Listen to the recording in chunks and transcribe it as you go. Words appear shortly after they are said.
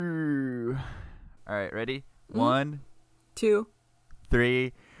All right, ready? Mm. 1, 2.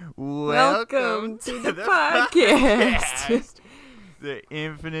 3. Welcome to the podcast. The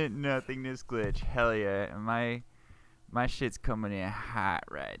infinite nothingness glitch. Hell yeah. My shit's coming in hot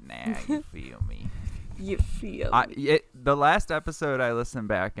right now. You feel me? You feel me. The last episode I listened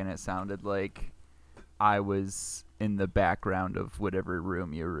back and it sounded like I was in the background of whatever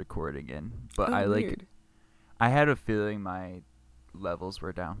room you were recording in. But Weird. I had a feeling my levels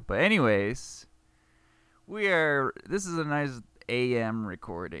were down. But anyways, this is a nice AM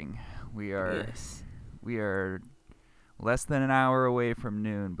recording. We are less than an hour away from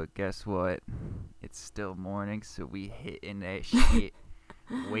noon, but guess what? It's still morning, so we hitting that shit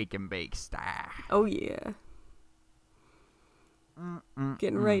wake and bake style. Oh yeah.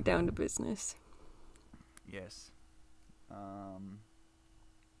 Getting right down to business. Yes.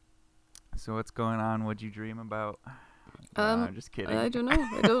 So what's going on? What'd you dream about? No, I'm just kidding. I don't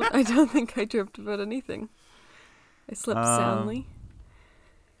know. I don't think I dreamt about anything. I slept soundly.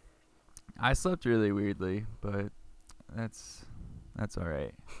 I slept really weirdly, but that's all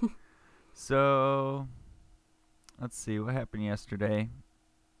right. So, let's see what happened yesterday.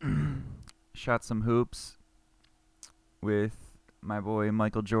 Shot some hoops with my boy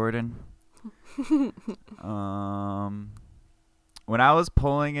Michael Jordan. When I was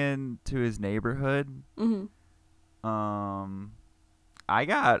pulling into his neighborhood, I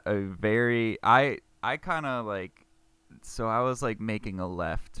got a very I kind of like, so I was like making a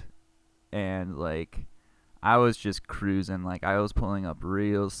left, and like I was just cruising, like I was pulling up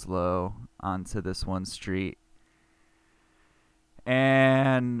real slow onto this one street,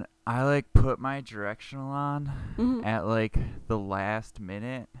 and I like put my directional on at like the last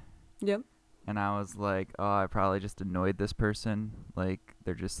minute. Yep. And I was like, oh, I probably just annoyed this person. Like,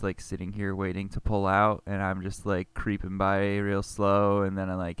 they're just, like, sitting here waiting to pull out. And I'm just, like, creeping by real slow. And then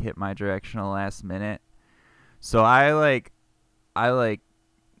I, like, hit my directional last minute. So I'm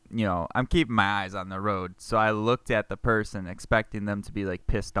keeping my eyes on the road. So I looked at the person expecting them to be, like,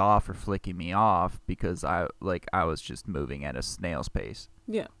 pissed off or flicking me off. Because I was just moving at a snail's pace.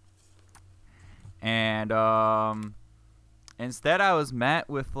 Yeah. And instead I was met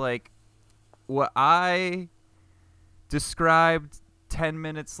with, like, what I described 10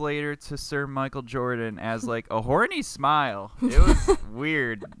 minutes later to Sir Michael Jordan as like a horny smile. It was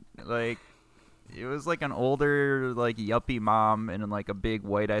weird. Like, it was like an older like yuppie mom in like a big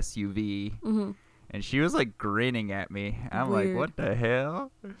white SUV, and she was like grinning at me. I'm Weird. like, what the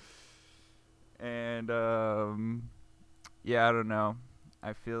hell? And yeah, I don't know.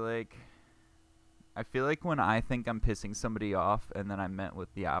 I feel like when I think I'm pissing somebody off and then I'm met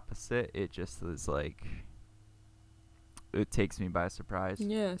with the opposite, it just is like, it takes me by surprise.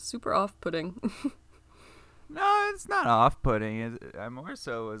 Yeah, super off-putting. No, it's not off-putting. I more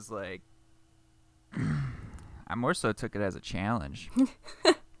so took it as a challenge.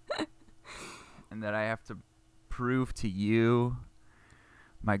 And that I have to prove to you,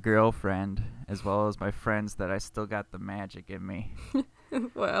 my girlfriend, as well as my friends, that I still got the magic in me.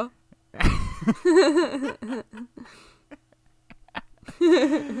 Wow.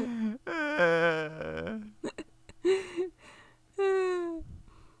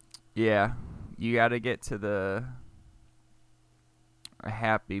 Yeah, you got to get to a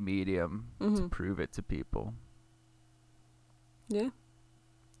happy medium to prove it to people. Yeah.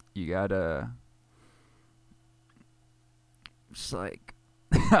 You gotta just like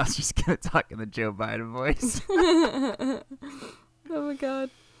I was just gonna talk in the Joe Biden voice. Oh my god.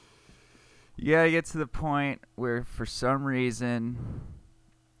 You gotta get to the point where for some reason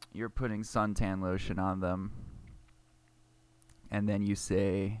you're putting suntan lotion on them, and then you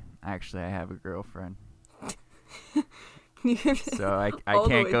say, actually I have a girlfriend. So I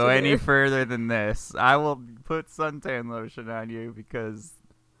can't go any further than this. I will put suntan lotion on you because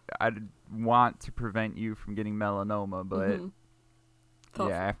I want to prevent you from getting melanoma, but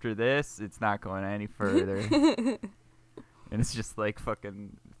yeah, after this it's not going any further. And it's just like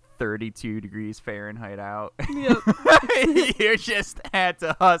fucking 32 degrees Fahrenheit out. Yep. You just had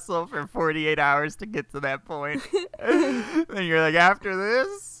to hustle for 48 hours to get to that point. And you're like, after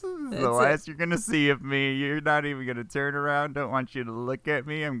this is the last you're going to see of me. You're not even going to turn around. Don't want you to look at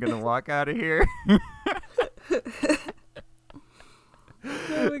me. I'm going to walk out of here.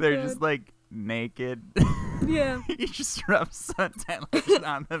 They're just like naked. Yeah. You just rub suntan lotion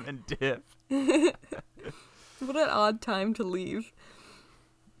on them and dip. What an odd time to leave.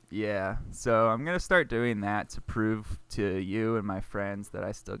 Yeah, so I'm going to start doing that to prove to you and my friends that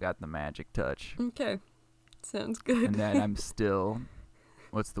I still got the magic touch. Okay. Sounds good. And that I'm still,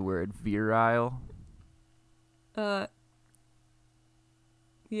 what's the word, virile?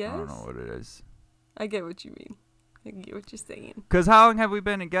 Yes? I don't know what it is. I get what you mean. I get what you're saying. Because how long have we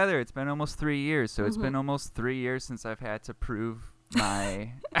been together? It's been almost 3 years. So it's been Mhm. almost 3 years since I've had to prove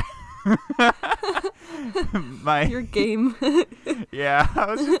my my Your game. Yeah, I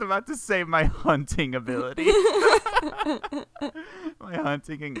was just about to say my hunting ability. My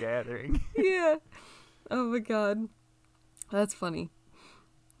hunting and gathering. Yeah. Oh my god. That's funny.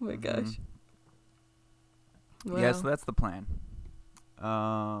 Oh my Mhm. gosh. Wow. Yeah, so that's the plan.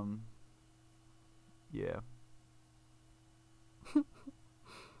 Yeah.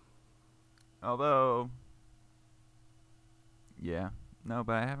 Although, yeah, no,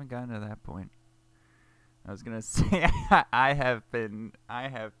 but I haven't gotten to that point. I was gonna say I have been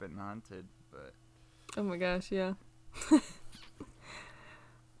hunted, but Oh my gosh, yeah.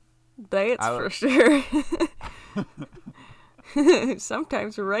 That's I for w- sure.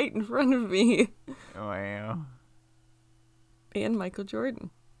 Sometimes right in front of me. wow, And Michael Jordan.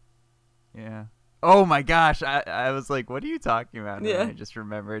 yeah. Oh my gosh, I was like, what are you talking about? And Yeah. I just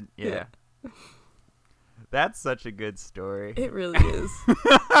remembered. Yeah. Yeah. That's such a good story. It really is.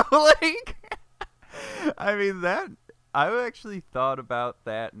 Like, I mean, I actually thought about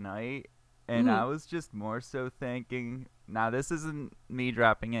that night, and I was just more so thinking, now this isn't me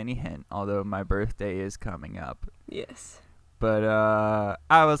dropping any hint, although my birthday is coming up. Yes. But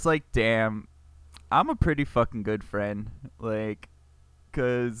I was like, damn, I'm a pretty fucking good friend. Like,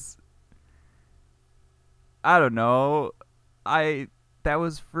 'cause I don't know. That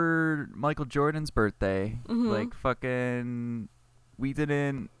was for Michael Jordan's birthday. Mhm. Like fucking we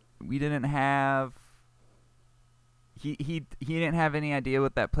didn't have he didn't have any idea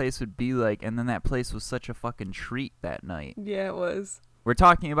what that place would be like, and then that place was such a fucking treat that night. Yeah, it was. We're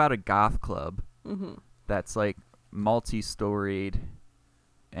talking about a goth club Mhm. that's like multi-storied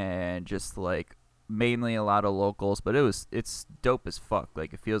and just like mainly a lot of locals, but it's dope as fuck.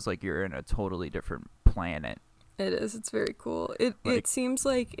 Like it feels like you're in a totally different planet. It is. It's very cool. It Like- seems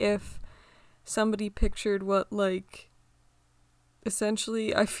like if somebody pictured what like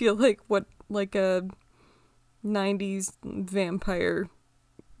essentially I feel like what like a 90s vampire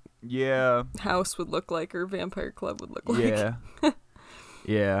Yeah. house would look like or vampire club would look like. Yeah.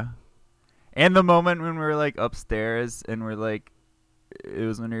 Yeah. And the moment when we were like upstairs and we're like, it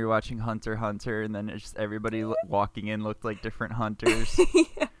was when we were watching Hunter x Hunter, and then it's just everybody walking in looked like different hunters.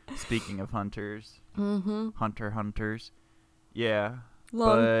 Yeah. Speaking of hunters, Mhm. hunters. Yeah.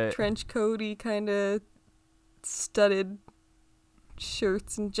 Long But- trench coaty kind of studded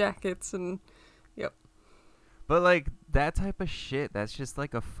shirts and jackets and But like that type of shit, that's just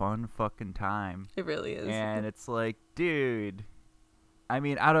like a fun fucking time. it really is. And it's like, dude, I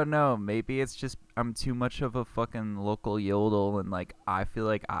mean, I don't know. Maybe it's just I'm too much of a fucking local yodel, and like I feel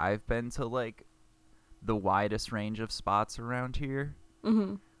like I've been to like the widest range of spots around here.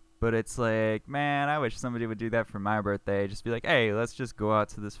 Mhm. But it's like, man, I wish somebody would do that for my birthday. Just be like, hey, let's just go out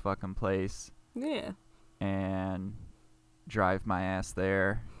to this fucking place Yeah. and drive my ass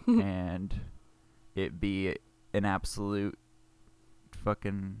there, and it be an absolute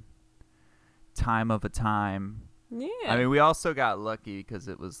fucking time of a time. Yeah. I mean, we also got lucky because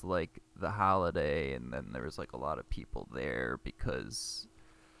it was like the holiday, and then there was like a lot of people there because,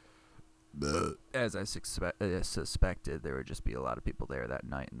 as I suspected, there would just be a lot of people there that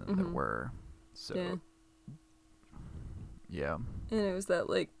night, and then there Mhm. were. So, Yeah. yeah. And it was that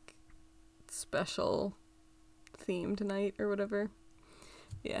like special themed night or whatever.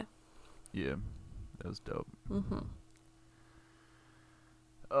 Yeah. Yeah. That was dope. Mhm.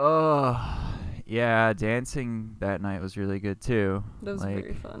 Oh, yeah. Dancing that night was really good too. That was Like,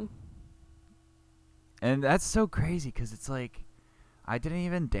 very fun. And that's so crazy because it's like, I didn't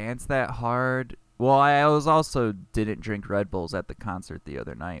even dance that hard. Well, I was also didn't drink Red Bulls at the concert the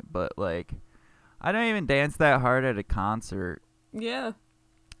other night, but like, I didn't even dance that hard at a concert. Yeah.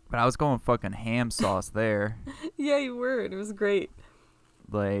 But I was going fucking ham sauce there. Yeah, you were. And it was great.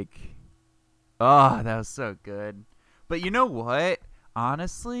 Like, oh, that was so good. But you know what?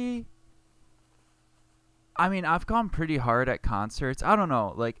 Honestly, I mean, I've gone pretty hard at concerts. I don't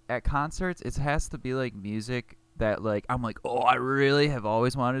know. Like, at concerts, it has to be, like, music that, like, I'm like, oh, I really have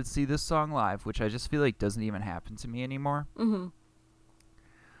always wanted to see this song live, which I just feel like doesn't even happen to me anymore. Mhm.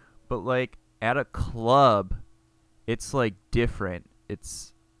 But, like, at a club, it's, like, different.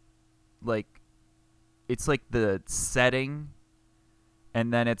 It's like the setting,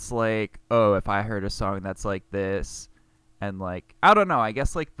 and then it's like, oh, if I heard a song that's like this, and like, I don't know, I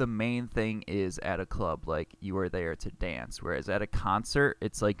guess like the main thing is at a club, like you are there to dance, whereas at a concert,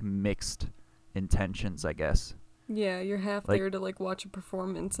 it's like mixed intentions, I guess. Yeah, you're half Like- there to like watch a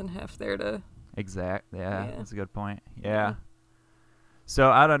performance and half there to Yeah, Yeah. that's a good point. Yeah. Yeah. So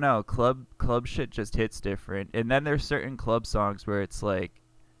I don't know, club shit just hits different. And then there's certain club songs where it's like,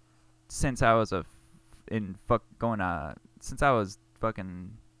 since I was since I was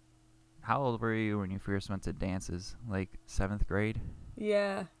fucking, how old were you when you first went to dances? Like 7th grade?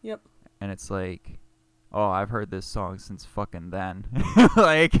 Yeah. Yep. And it's like, oh, I've heard this song since fucking then.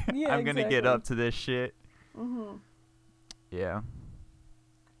 Like, Yeah, I'm gonna get exactly. up to this shit. Mhm. Yeah.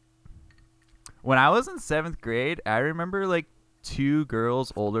 When I was in 7th grade, I remember like 2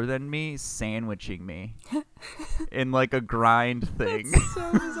 girls older than me sandwiching me in like a grind thing. That's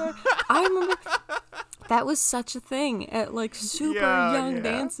so bizarre. I remember that was such a thing at like super young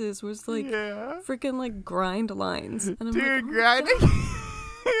dances, was like freaking like grind lines. And I'm Dude, like, oh grinding.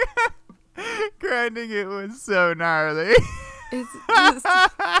 Grinding it was so gnarly. it's just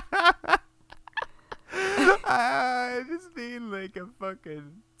Just being like a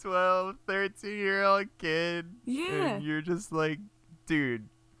fucking 12, 13-year-old kid. Yeah. And you're just like, dude.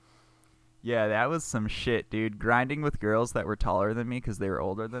 Yeah, that was some shit, dude. Grinding with girls that were taller than me because they were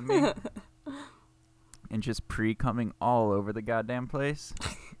older than me. And just pre-coming all over the goddamn place.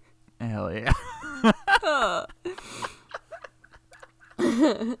 Hell yeah.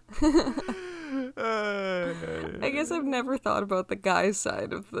 I guess I've never thought about the guy's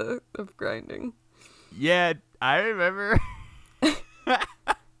side of grinding. Yeah, I remember.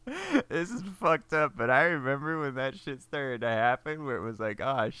 This is fucked up, but I remember when that shit started to happen, where it was like,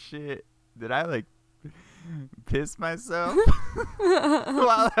 oh shit, did I like piss myself?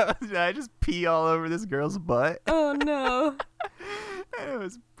 Did I just pee all over this girl's butt? Oh no. And it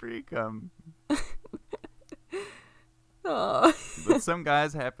was pre-cum. Oh. But some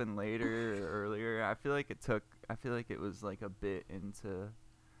guys happened later or earlier. I feel like it was like a bit into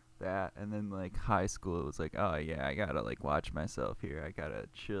that, and then like high school it was like, oh yeah, I gotta like watch myself here, I gotta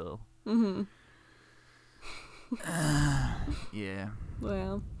chill. Mhm. Yeah.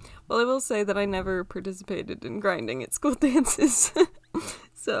 Wow. Well, I will say that I never participated in grinding at school dances.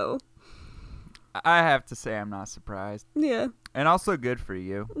 So I have to say I'm not surprised. yeah. And also good for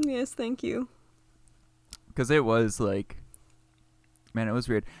you. Yes, thank you. Because it was like, man, it was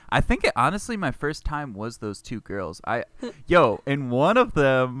weird. I think honestly my first time was those 2 girls. And one of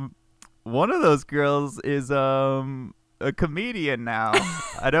those girls is a comedian now.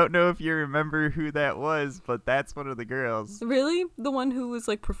 I don't know if you remember who that was, but that's one of the girls. Really? The one who was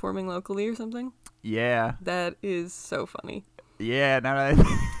like performing locally or something? Yeah. That is so funny. Yeah, now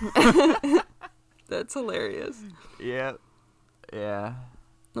that That's hilarious. Yeah. Yeah.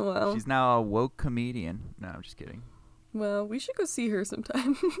 Well, She's now a woke comedian. No, I'm just kidding. well, we should go see her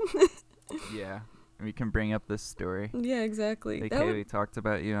sometime. Yeah. We can bring up this story. Yeah, exactly. Hey, That Kay, would- we talked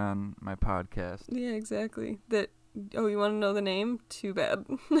about you on my podcast. Yeah, exactly. Oh, you want to know the name? Too bad.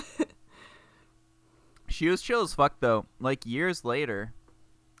 She was chill as fuck, though. Like, years later,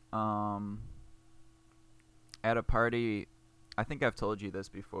 at a party, I think I've told you this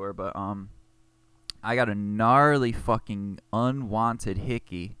before, but, I got a gnarly fucking unwanted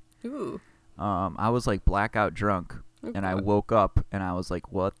hickey. Ooh. I was, like, blackout drunk, Oh, and I God. woke up, and I was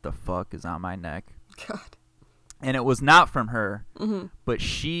like, what the fuck is on my neck? God. And it was not from her, Mm-hmm. but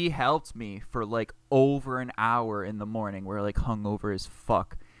she helped me for, like, over an hour in the morning. We're, like, hungover as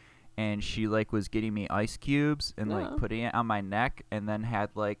fuck. And she, like, was getting me ice cubes and, like, Oh. putting it on my neck, and then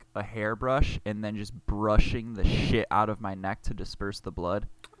had, like, a hairbrush and then just brushing the shit out of my neck to disperse the blood.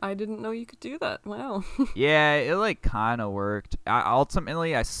 I didn't know you could do that. Wow. Yeah, it, like, kind of worked.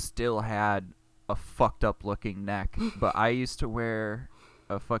 Ultimately, I still had a fucked up looking neck, but I used to wear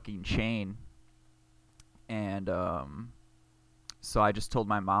a fucking chain. And, so I just told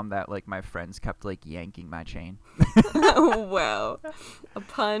my mom that, like, my friends kept, like, yanking my chain. Wow. A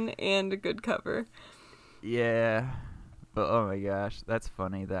pun and a good cover. Yeah. But, oh my gosh, that's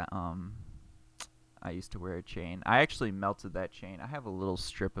funny that, I used to wear a chain. I actually melted that chain. I have a little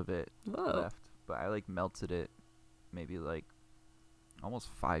strip of it Whoa. left, but I, like, melted it maybe, like, almost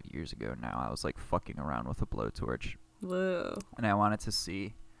 5 years ago now. I was, like, fucking around with a blowtorch, Whoa. and I wanted to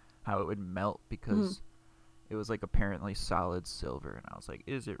see how it would melt because it was, like, apparently solid silver, and I was like,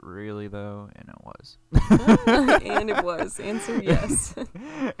 is it really, though? And it was. And it was. Answer yes.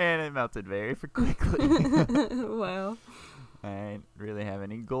 And it melted very quickly. Wow. I didn't really have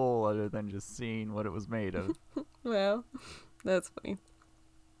any goal other than just seeing what it was made of. Wow. That's funny.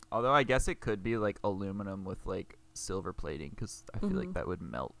 Although I guess it could be, like, aluminum with, like, silver plating, because I feel like Mhm. that would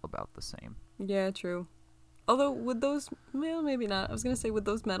melt about the same. Yeah, true. Although, would those... Well, maybe not. I was going to say, would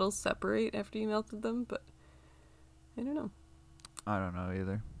those metals separate after you melted them? But I don't know. I don't know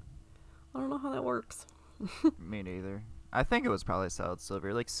either. I don't know how that works. Me neither. I think it was probably solid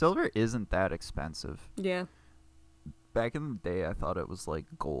silver. Like, silver isn't that expensive. Yeah. Back in the day, I thought it was like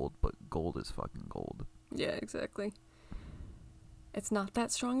gold, but gold is fucking gold. Yeah, exactly. It's not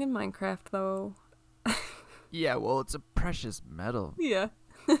that strong in Minecraft, though. Yeah, well, it's a precious metal. Yeah.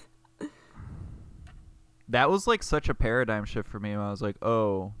 That was like such a paradigm shift for me when I was like,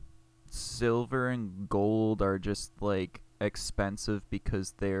 oh, silver and gold are just like expensive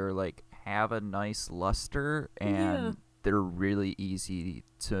because they're like have a nice luster and Yeah. they're really easy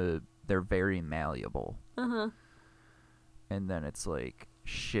to, they're very malleable. Uh-huh. And then it's like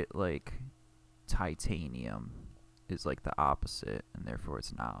shit like titanium is like the opposite, and therefore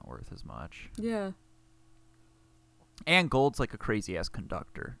it's not worth as much. Yeah. And gold's like a crazy ass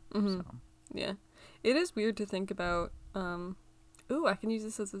conductor. Mm-hmm. So. Yeah. It is weird to think about, ooh, I can use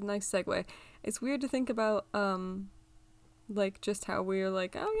this as a nice segue. It's weird to think about, like, just how we're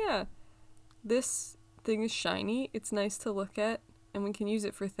like, oh yeah, this thing is shiny, it's nice to look at, and we can use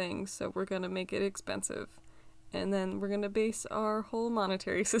it for things, so we're gonna make it expensive. And then we're gonna base our whole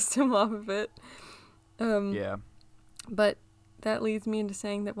monetary system off of it. Yeah. But that leads me into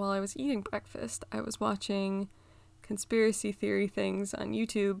saying that while I was eating breakfast, I was watching conspiracy theory things on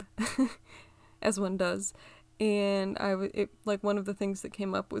YouTube, as one does, and like one of the things that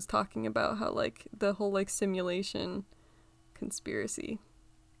came up was talking about how like the whole like simulation conspiracy,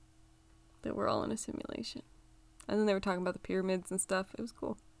 that we're all in a simulation, and then they were talking about the pyramids and stuff. It was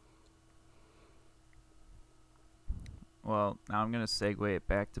cool. Well, now I'm gonna segue it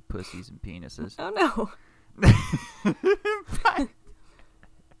back to pussies and penises. Oh no.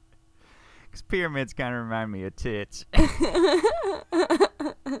 Because pyramids kind of remind me of tits.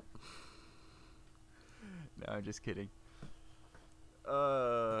 No, I'm just kidding.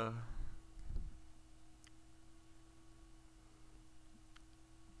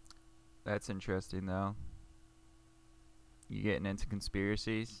 That's interesting, though. You getting into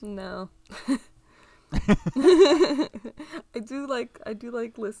conspiracies? No. I do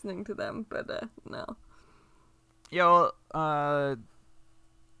like listening to them, but no. Yo, homie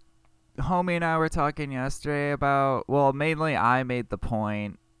and I were talking yesterday about, well, mainly I made the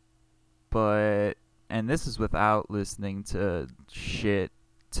point, but, and this is without listening to shit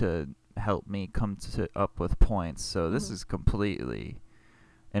to help me come up with points, so this is completely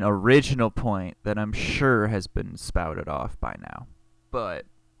an original point that I'm sure has been spouted off by now. But,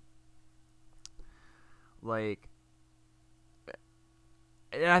 like,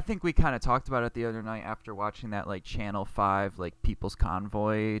 and I think we kind of talked about it the other night after watching that, like, Channel 5, like, People's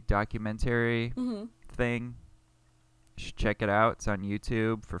Convoy documentary thing. You should check it out. It's on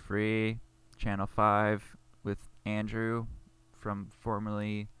YouTube for free. Channel 5 with Andrew from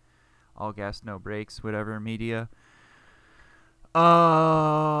formerly All Gas No Breaks, whatever media.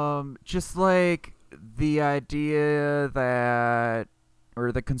 Just, like, the idea that,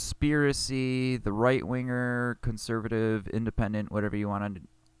 or the conspiracy, the right-winger, conservative, independent, whatever you want to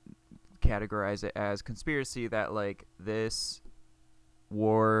categorize it as, conspiracy that, like, this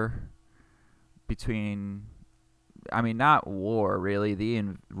war between, I mean, not war, really, the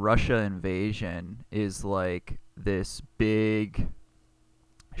Russia invasion is, like, this big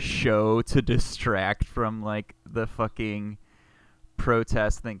show to distract from, like, the fucking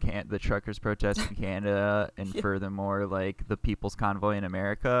protest the truckers protest in Canada, and furthermore, like, the People's Convoy in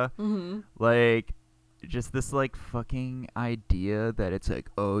America. Like, just this, like, fucking idea that it's like,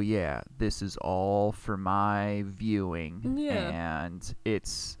 oh yeah, this is all for my viewing, and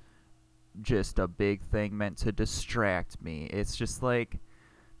it's just a big thing meant to distract me. It's just like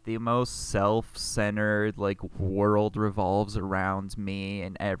the most self-centered, like, world revolves around me,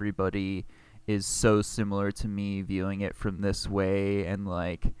 and everybody is so similar to me viewing it from this way, and,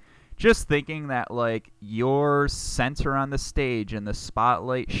 like, just thinking that, like, your center on the stage and the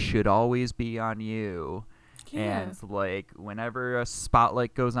spotlight should always be on you. And, like, whenever a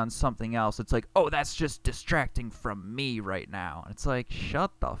spotlight goes on something else, it's like, oh, that's just distracting from me right now. And it's like,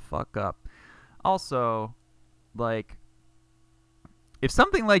 shut the fuck up. Also, like, if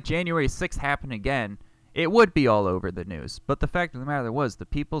something like January 6th happened again, it would be all over the news. But the fact of the matter was, the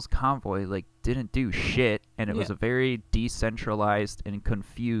People's Convoy, like, didn't do shit, and it was a very decentralized and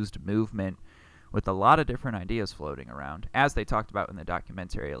confused movement with a lot of different ideas floating around, as they talked about in the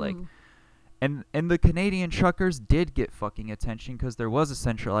documentary. Like, and the Canadian truckers did get fucking attention because there was a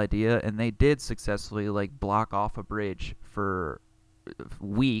central idea, and they did successfully, like, block off a bridge for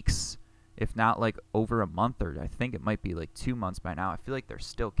weeks, if not, like, over a month, or I think it might be, like, 2 months by now. I feel like they're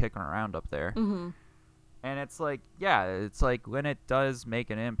still kicking around up there. And it's like, yeah, it's like when it does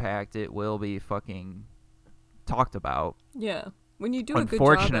make an impact, it will be fucking talked about. Yeah. When you do a good job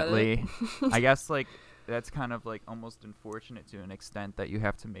at it. Unfortunately, I guess, like, that's kind of, like, almost unfortunate to an extent that you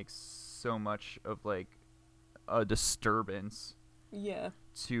have to make so much of, like, a disturbance Yeah.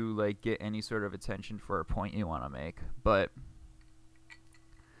 to like get any sort of attention for a point you want to make. But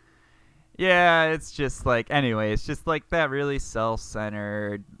yeah, it's just like, anyway, it's just like that really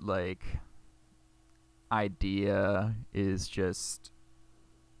self-centered like idea is just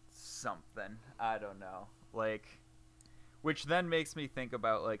something. I don't know. Like, which then makes me think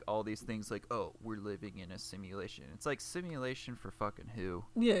about like all these things like, oh, we're living in a simulation. It's like, simulation for fucking who?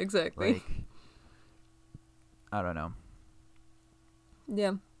 Yeah, exactly. Like, I don't know.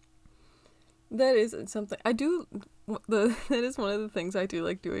 Yeah. That is something I do. That is one of the things I do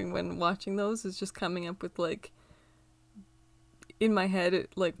like doing when watching those, is just coming up with like, in my head,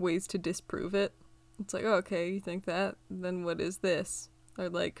 like ways to disprove it. It's like, oh, okay, you think that? Then what is this? Or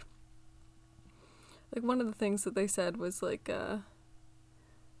like one of the things that they said was like,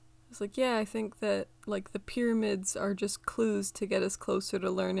 it's like, yeah, I think that like the pyramids are just clues to get us closer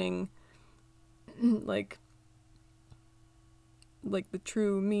to learning, like the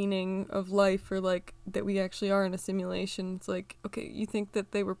true meaning of life, or like that we actually are in a simulation. It's like, okay, you think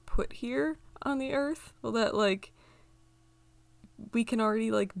that they were put here on the earth? Well, that like we can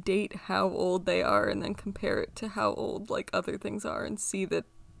already like date how old they are and then compare it to how old like other things are and see that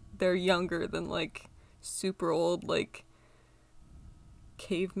they're younger than like super old like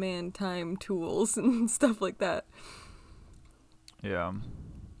caveman time tools and stuff like that. Yeah.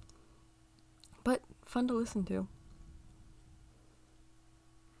 But fun to listen to.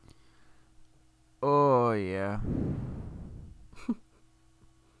 Oh, yeah.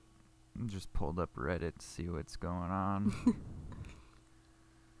 Just pulled up Reddit to see what's going on.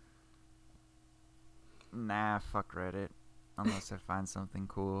 Nah, fuck Reddit. Unless I find something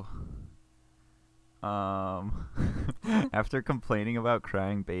cool. After complaining about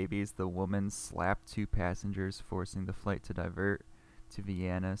crying babies, the woman slapped 2 passengers, forcing the flight to divert to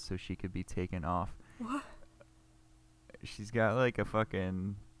Vienna so she could be taken off. What? She's got like a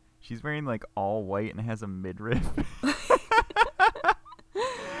fucking... She's wearing like all white and has a midriff.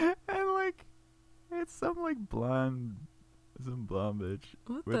 And like, it's some like blonde bitch.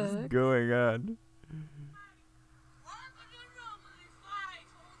 What What's the heck? going on?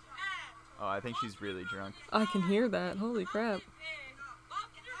 Oh, I think she's really drunk. I can hear that. Holy crap.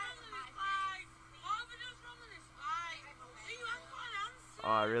 Oh,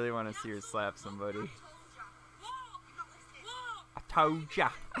 I really want to see her slap somebody. I told ya.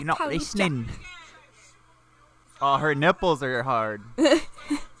 You're not listening. Oh, her nipples are hard.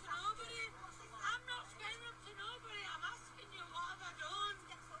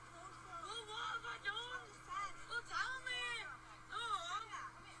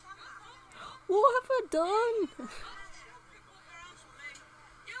 What have I done?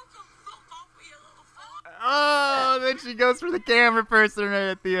 Oh, then she goes for the camera person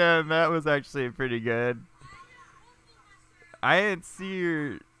right at the end. That was actually pretty good. I didn't see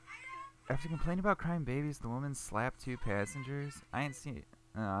her. After complaining about crying babies, the woman slapped 2 passengers. I didn't see it.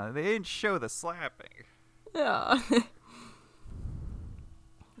 They didn't show the slapping. Yeah.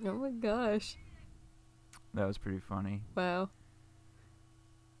 Oh my gosh. That was pretty funny. Wow.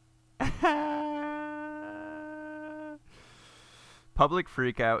 Public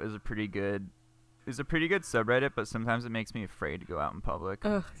freakout is a pretty good subreddit, but sometimes it makes me afraid to go out in public.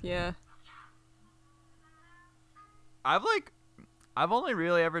 Ugh, yeah. I've only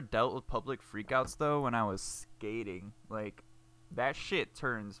really ever dealt with public freakouts though when I was skating. Like, that shit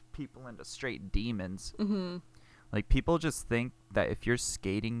turns people into straight demons. Mm-hmm. Like, people just think that if you're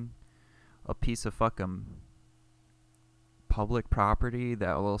skating a piece of fucking public property, that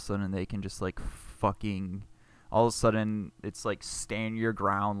all of a sudden they can just like fucking, all of a sudden it's like stand your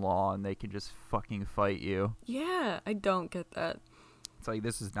ground law and they can just fucking fight you. Yeah, I don't get that. It's like,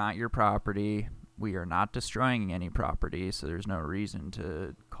 this is not your property. We are not destroying any property, so there's no reason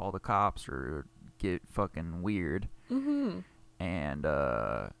to call the cops or get fucking weird. Mm-hmm. And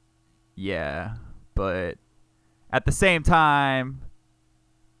yeah, but at the same time,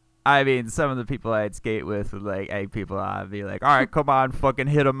 I mean, some of the people I'd skate with would like egg people on and be like, all right, come on, fucking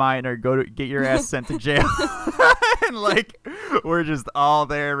hit a minor, get your ass sent to jail. And like, we're just all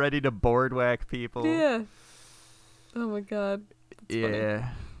there ready to board whack people. Yeah. Oh my god. That's yeah.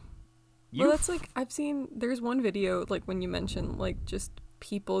 funny. Well, that's like, I've seen, there's one video, like when you mentioned like just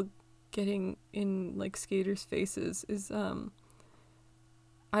people getting in like skaters' faces, is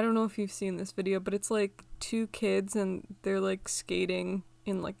I don't know if you've seen this video, but it's like 2 kids and they're like skating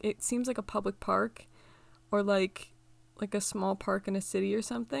in like, it seems like a public park or like a small park in a city or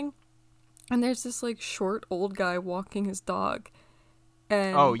something, and there's this like short old guy walking his dog,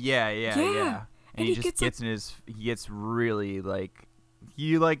 and oh yeah. And he just gets gets in his, he gets really like,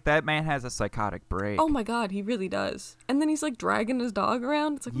 you like that man has a psychotic break. Oh my god, he really does. And then he's like dragging his dog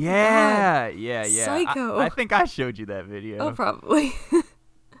around. It's like, yeah, oh my god. yeah. Psycho. I think I showed you that video. Oh, probably.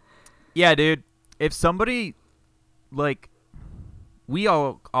 Yeah, dude. If somebody like, we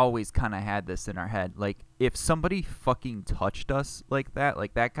always kind of had this in our head. Like, if somebody fucking touched us like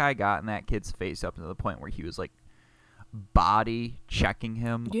that guy got in that kid's face up to the point where he was like body checking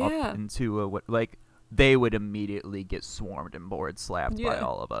him up into a like, they would immediately get swarmed and board slapped by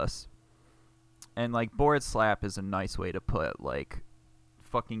all of us. And like, board slap is a nice way to put like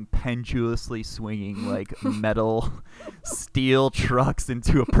fucking pendulously swinging like metal steel trucks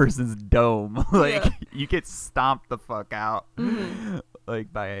into a person's dome. Like, you get stomped the fuck out.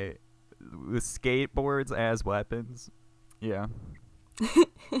 Like, by with skateboards as weapons. Yeah.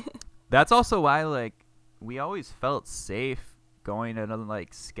 That's also why like we always felt safe going into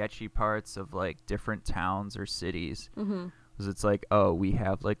like sketchy parts of like different towns or cities. Because it's like, oh, we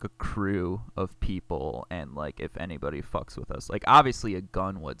have like a crew of people, and like if anybody fucks with us, like obviously a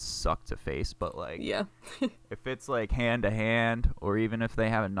gun would suck to face, but like if it's like hand to hand, or even if they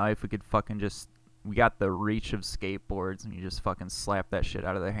have a knife, we could fucking just, we got the reach of skateboards, and you just fucking slap that shit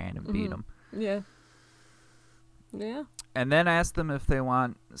out of their hand and beat them. Yeah. And then ask them if they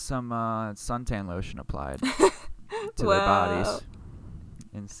want some suntan lotion applied to their bodies,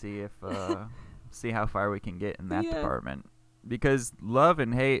 and see if see how far we can get in that department. Because love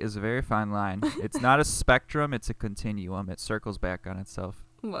and hate is a very fine line. It's not a spectrum, it's a continuum. It circles back on itself.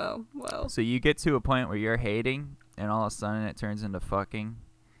 Wow. So you get to a point where you're hating, and all of a sudden it turns into fucking.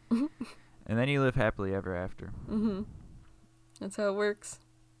 And then you live happily ever after. That's how it works.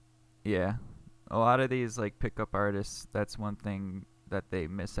 Yeah. A lot of these like pickup artists, that's one thing that they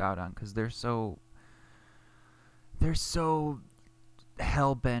miss out on, because they're so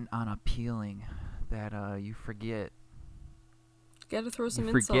hell-bent on appealing that you forget. Gotta throw some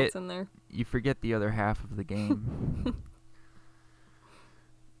insults in there. You forget the other half of the game.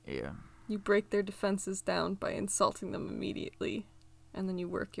 Yeah. You break their defenses down by insulting them immediately, and then you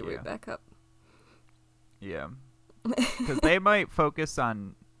work your way back up. Yeah. Because they might focus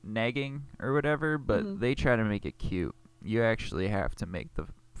on negging or whatever, but they try to make it cute. You actually have to make the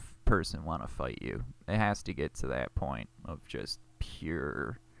person want to fight you. It has to get to that point of just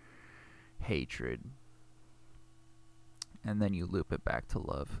pure hatred. And then you loop it back to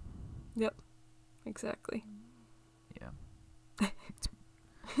love. Yep. Exactly. Yeah.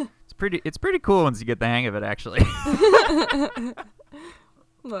 It's pretty cool once you get the hang of it, actually.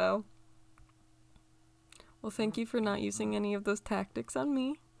 Wow. Well, thank you for not using any of those tactics on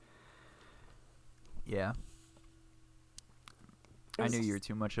me. Yeah. I knew you were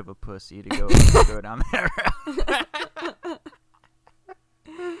too much of a pussy to go down that route.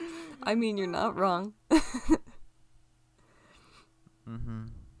 I mean, you're not wrong.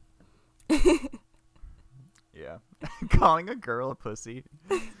 Yeah. Calling a girl a pussy.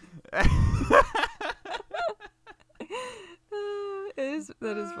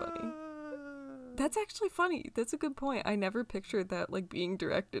 That is funny. That's actually funny. That's a good point. I never pictured that like being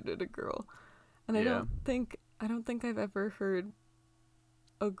directed at a girl. And I don't think I've ever heard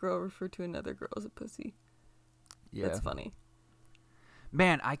a girl refer to another girl as a pussy. Yeah. That's funny.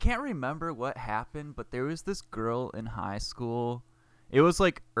 Man, I can't remember what happened, but there was this girl in high school. It was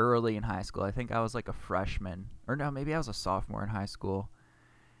like early in high school. I think I was like a freshman. Or no, maybe I was a sophomore in high school.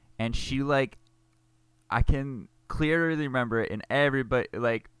 And she like, I can clearly remember it, and everybody,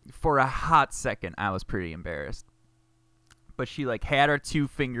 like, for a hot second, I was pretty embarrassed. But she like had her two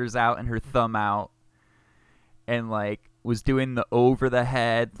fingers out and her thumb out, and like was doing the over the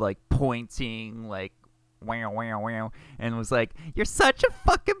head, like pointing, like wow, wow, wow, and was like, "You're such a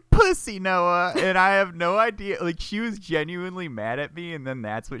fucking pussy, Noah." And I have no idea. Like, she was genuinely mad at me, and then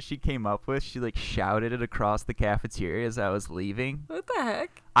that's what she came up with. She like shouted it across the cafeteria as I was leaving. What the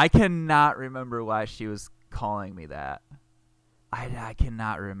heck? I cannot remember why she was calling me that. I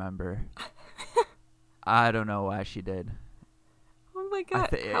cannot remember. I don't know why she did. Oh my god!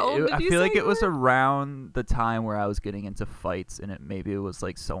 How old did you I say feel like you it was were? around the time where I was getting into fights, and maybe it was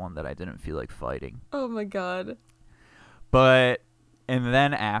like someone that I didn't feel like fighting. Oh my god! And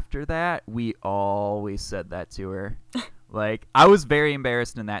then after that, we always said that to her. Like, I was very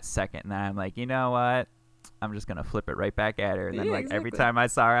embarrassed in that second, and then I'm like, you know what? I'm just gonna flip it right back at her, and then like every time I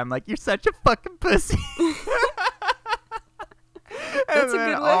saw her, I'm like, "You're such a fucking pussy." That's a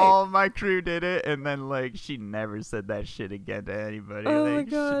then good way. all my crew did it, and then like she never said that shit again to anybody. Oh like, my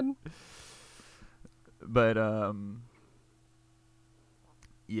god. But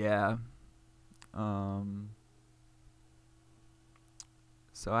yeah.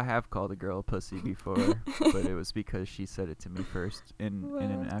 So I have called a girl a pussy before, but it was because she said it to me first in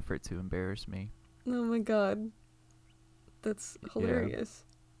an effort to embarrass me. Oh my god. That's hilarious.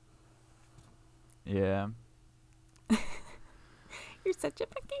 Yeah. You're such a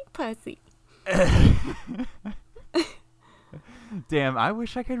fucking pussy. Damn, I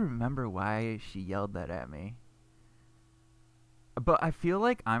wish I could remember why she yelled that at me. But I feel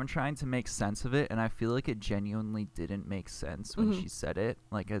like I'm trying to make sense of it, and I feel like it genuinely didn't make sense when she said it.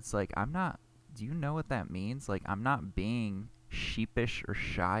 Like, it's like, do you know what that means? Like, I'm not being sheepish or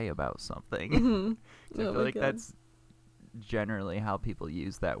shy about something. I feel like that's generally how people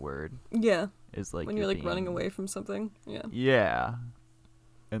use that word. Yeah. Is like when you're like running away from something. Yeah. Yeah.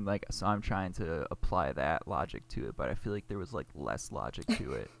 And like, so I'm trying to apply that logic to it, but I feel like there was like less logic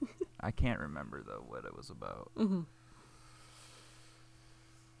to it. I can't remember though what it was about.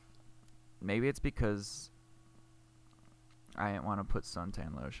 Maybe it's because I didn't want to put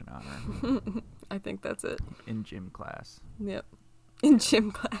suntan lotion on her. I think that's it. In gym class. Yep. In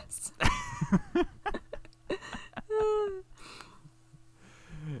gym class.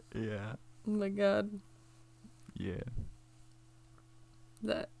 Yeah. Oh my god. Yeah.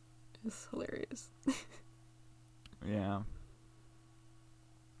 That is hilarious. Yeah.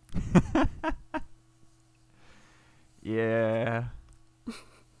 Yeah.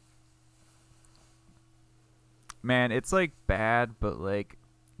 Man, it's like bad, but like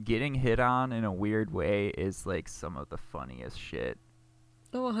getting hit on in a weird way is like some of the funniest shit.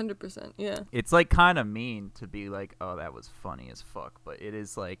 Oh, 100%. Yeah. It's like kind of mean to be like, oh, that was funny as fuck. But it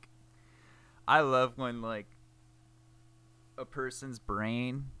is like, I love when like a person's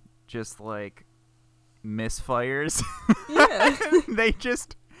brain just like misfires. Yeah. They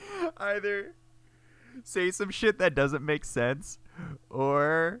just either say some shit that doesn't make sense,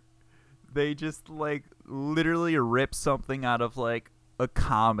 or they just like literally rip something out of like a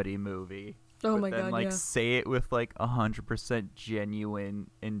comedy movie. Oh but my then, god, like, yeah. say it with like 100% genuine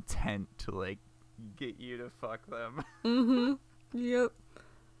intent to like get you to fuck them. Yep.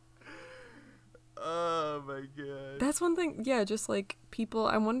 Oh my god. That's one thing. Yeah, just like people.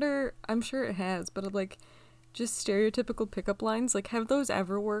 I'm sure it has, but like, just stereotypical pickup lines. Like, have those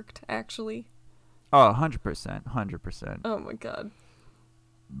ever worked? Actually. Oh, 100%, 100%. Oh my god.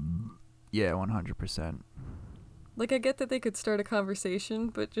 Yeah, 100%. Like, I get that they could start a conversation,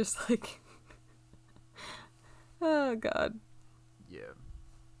 but just like, oh god. Yeah.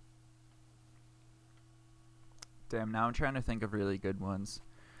 Damn, now I'm trying to think of really good ones.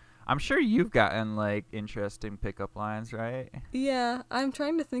 I'm sure you've gotten like interesting pickup lines, right? Yeah, I'm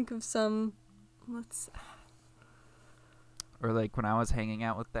trying to think of some. Or like when I was hanging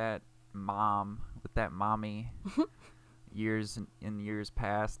out with that mommy years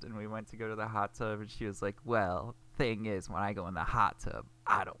past, and we went to go to the hot tub, and she was like, well, thing is, when I go in the hot tub,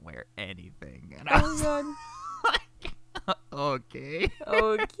 I don't wear anything. And I was like, okay.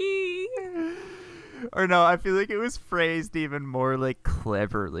 Or no, I feel like it was phrased even more like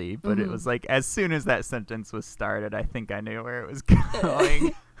cleverly, but it was like as soon as that sentence was started, I think I knew where it was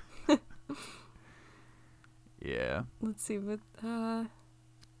going. Yeah. Let's see what. I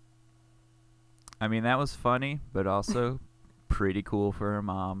mean, that was funny, but also pretty cool for her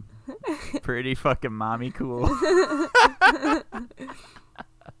mom. Pretty fucking mommy cool.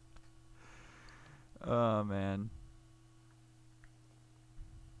 Oh, man.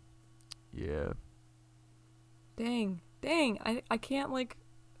 Yeah. Dang. I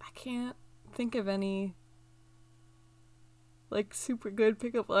can't think of any like super good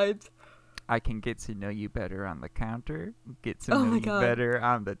pickup lines. I can get to know you better on the counter, get to know you better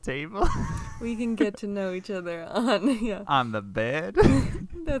on the table. We can get to know each other on the bed.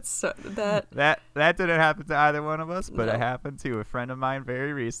 That's so that didn't happen to either one of us, but it happened to a friend of mine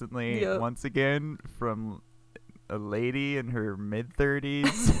very recently. Yep. Once again, from a lady in her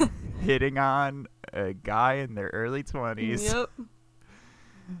mid-30s hitting on a guy in their early 20s. Yep.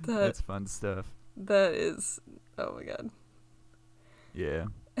 That's fun stuff. That is. Oh my god. Yeah.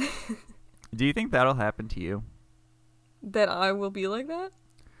 Do you think that'll happen to you? That I will be like that?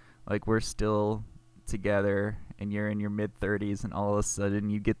 Like, we're still together and you're in your mid-30s and all of a sudden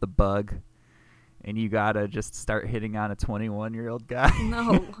you get the bug and you gotta just start hitting on a 21-year-old guy?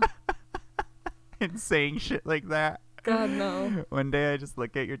 No. And saying shit like that? God, no. One day I just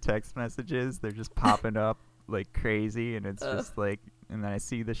look at your text messages. They're just popping up like crazy, and it's just like, and then I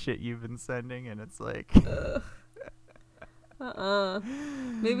see the shit you've been sending, and it's like...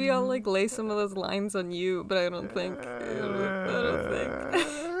 Maybe I'll like lay some of those lines on you, but I don't think.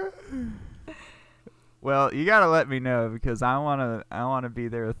 Well, you gotta let me know because I wanna be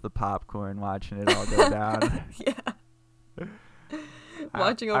there with the popcorn watching it all go down. Yeah.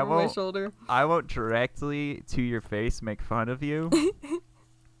 watching over my shoulder. I won't directly to your face make fun of you,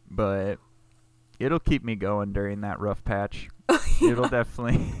 but it'll keep me going during that rough patch. Yeah.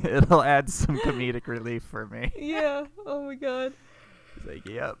 It'll add some comedic relief for me. Yeah. Oh my god. It's like,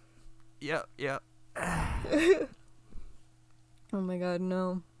 yep. Oh my god,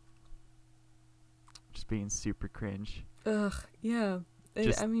 no. Just being super cringe. Ugh, yeah.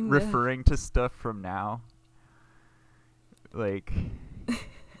 Just referring to stuff from now. Like,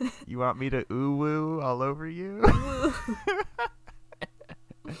 you want me to ooh-woo all over you?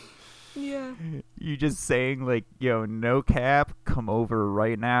 Yeah. You just saying, like, yo, no cap, come over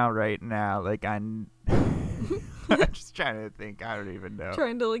right now. Like, I'm just trying to think. I don't even know.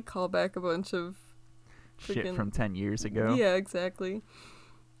 Trying to, like, call back a bunch of shit from 10 years ago. Yeah, exactly.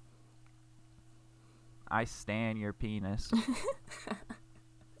 I stan your penis.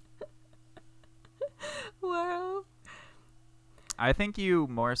 Wow. I think you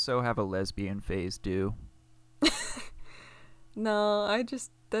more so have a lesbian phase, dude. No,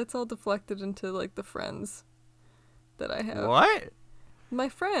 that's all deflected into, like, the friends that I have. What? My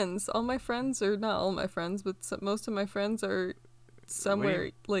friends. All my friends, or not all my friends, but most of my friends are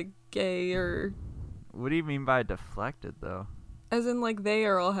somewhere, like, gay or... What do you mean by deflected, though? As in, like, they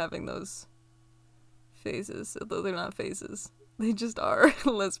are all having those phases, although they're not phases. They just are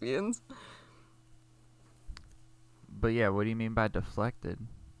lesbians. But yeah, what do you mean by deflected?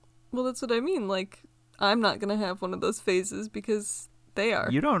 Well, that's what I mean. Like, I'm not going to have one of those phases because they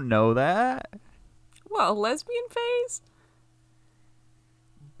are. You don't know that? Well, lesbian phase?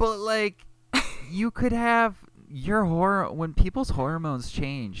 But, like, you could have when people's hormones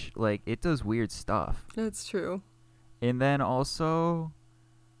change, like, it does weird stuff. That's true. And then also,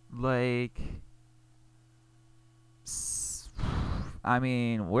 like, I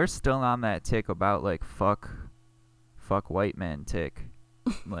mean, we're still on that tick about, like, fuck white men tick.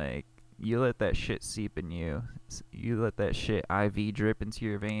 Like, you let that shit seep in you. You let that shit IV drip into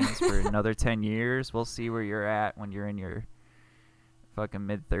your veins for another 10 years. We'll see where you're at when you're in your fucking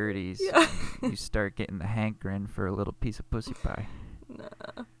mid-30s. Yeah. You start getting the hankering for a little piece of pussy pie.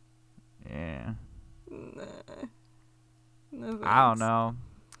 Nah. Yeah. Nah. No thanks. I don't know.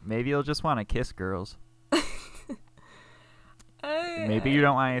 Maybe you'll just want to kiss girls. Maybe you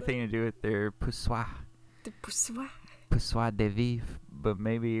don't want anything to do with their poussoir. The poussoir. Poussoir de vivre. But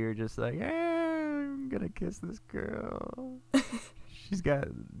maybe you're just like, I'm gonna kiss this girl. She's got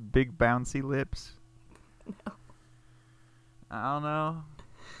big bouncy lips. No. I don't know.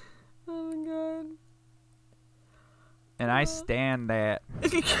 Oh my god. And I stand that.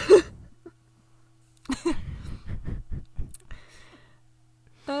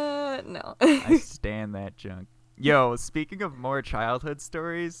 No. I stand that junk. Yo, speaking of more childhood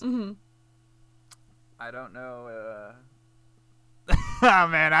stories, Mm-hmm. I don't know. Oh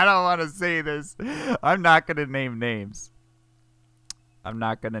man, I don't want to say this. I'm not gonna name names.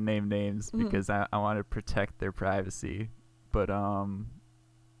 Mm-hmm. Because I want to protect their privacy. But I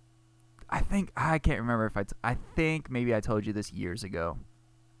can't remember if I think maybe I told you this years ago.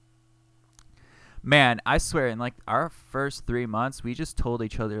 Man, I swear, in like our first 3 months, we just told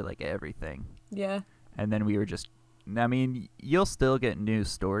each other like everything. Yeah. And then we were just, I mean, you'll still get new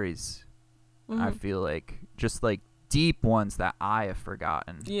stories. Mm-hmm. I feel like just like deep ones that I have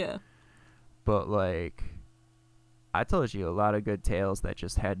forgotten. Yeah. But like, I told you a lot of good tales that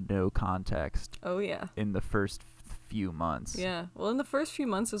just had no context. Oh yeah. In the first few months. Yeah. Well, in the first few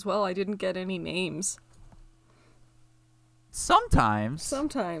months as well, I didn't get any names. Sometimes,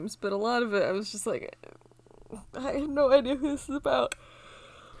 but a lot of it, I was just like, I have no idea who this is about.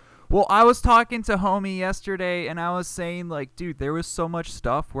 Well, I was talking to homie yesterday, and I was saying, like, dude, there was so much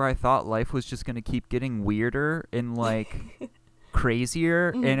stuff where I thought life was just going to keep getting weirder and, like,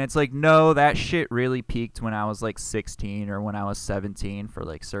 crazier. Mm-hmm. And it's like, no, that shit really peaked when I was, like, 16 or when I was 17 for,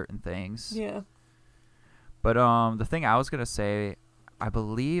 like, certain things. Yeah. But the thing I was going to say, I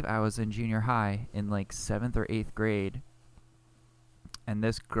believe I was in junior high in, like, 7th or 8th grade. And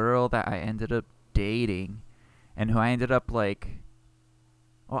this girl that I ended up dating and who I ended up, like...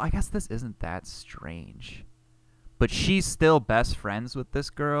 Well, I guess this isn't that strange. But she's still best friends with this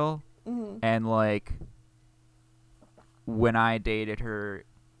girl. Mm-hmm. And, like, when I dated her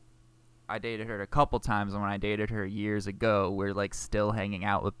a couple times. And when I dated her years ago, we're, like, still hanging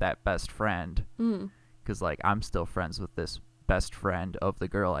out with that best friend. Mm-hmm. Because, like, I'm still friends with this best friend of the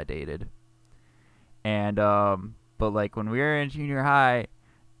girl I dated. And, but, like, when we were in junior high,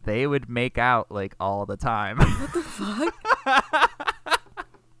 they would make out, like, all the time. What the fuck?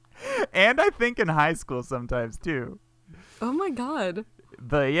 And I think in high school sometimes too. Oh my god.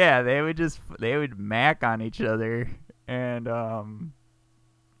 But yeah, they would mac on each other, and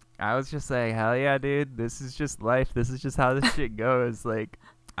I was just like, hell yeah, dude. This is just life. This is just how this shit goes. Like,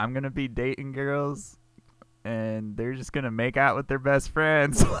 I'm going to be dating girls, and they're just going to make out with their best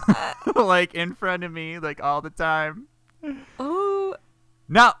friends. Like, in front of me, like, all the time. Oh.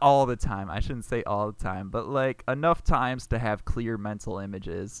 Not all the time. I shouldn't say all the time, but like enough times to have clear mental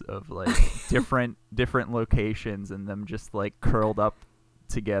images of like different locations and them just like curled up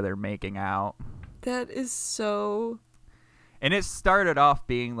together making out. That is so. And it started off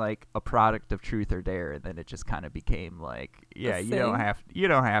being like a product of truth or dare, and then it just kind of became like, yeah, you don't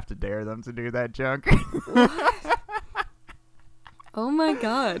have to dare them to do that junk. What? Oh my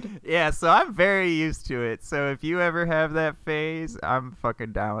god. Yeah, so I'm very used to it. So if you ever have that phase, I'm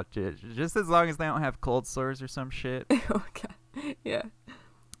fucking down with it. Just as long as they don't have cold sores or some shit. Oh god. Yeah.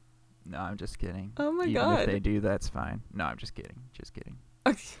 No, I'm just kidding. Oh my Even god. if they do, that's fine. No, I'm just kidding. Just kidding.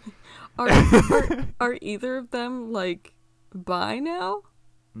 Are either of them like bi now?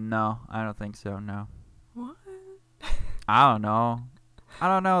 No, I don't think so. No. What? I don't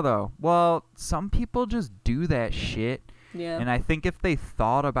know though. Well, some people just do that shit. Yeah. And I think if they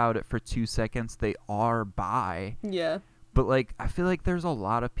thought about it for 2 seconds, they are bi. Yeah. But like, I feel like there's a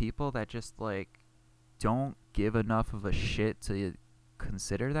lot of people that just like don't give enough of a shit to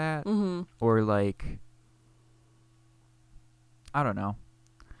consider that. Mm-hmm. Or like, I don't know.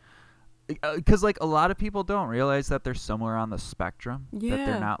 Because like a lot of people don't realize that they're somewhere on the spectrum. Yeah. That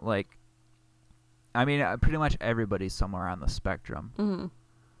they're not like, I mean, pretty much everybody's somewhere on the spectrum Mm-hmm.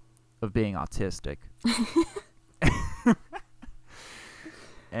 of being autistic.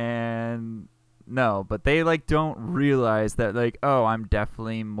 And no, but they like don't realize that like, oh, I'm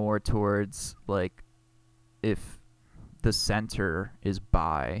definitely more towards like if the center is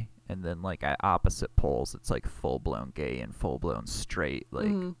bi and then like at opposite poles it's like full blown gay and full blown straight.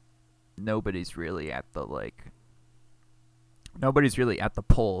 Like nobody's really at the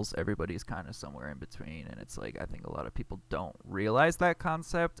poles. Everybody's kind of somewhere in between, and it's like I think a lot of people don't realize that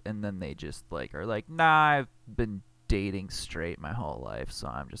concept, and then they just like are like, nah, I've been dating straight my whole life, so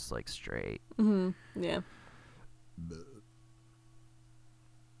I'm just like straight. Mm-hmm. Yeah.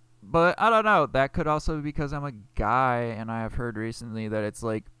 But I don't know. That could also be because I'm a guy, and I have heard recently that it's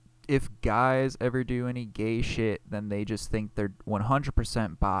like if guys ever do any gay shit, then they just think they're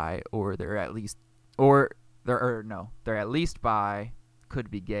 100% bi, or they're at least, they're at least bi, could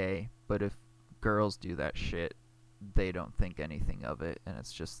be gay. But if girls do that shit, they don't think anything of it, and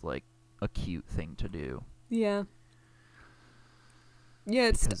it's just like a cute thing to do. Yeah. Yeah,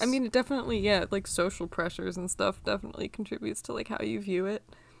 it definitely, yeah, like social pressures and stuff definitely contributes to like how you view it.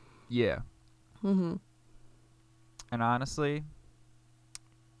 Yeah. Mm-hmm. And honestly,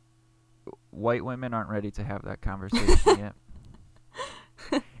 white women aren't ready to have that conversation yet.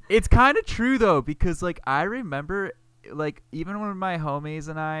 It's kind of true though, because like I remember like even when my homies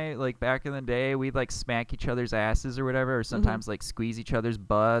and I like back in the day, we'd like smack each other's asses or whatever, or sometimes like squeeze each other's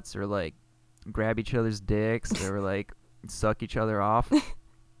butts or like grab each other's dicks or like suck each other off.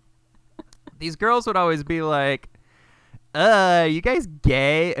 These girls would always be like, you guys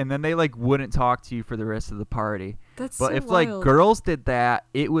gay? And then they like wouldn't talk to you for the rest of the party. That's but so if wild. like girls did that,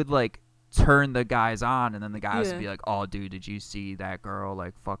 it would like turn the guys on, and then the guys would be like, oh dude, did you see that girl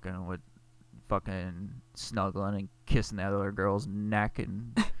like fucking snuggling and kissing that other girl's neck,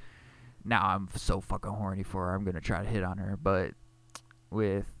 and now I'm so fucking horny for her, I'm gonna try to hit on her. But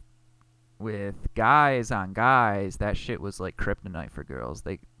with guys on guys, that shit was like kryptonite for girls.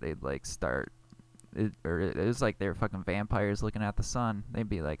 They'd like start it was like they were fucking vampires looking at the sun. They'd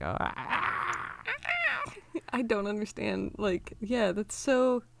be like, oh, I don't understand. Like, yeah, that's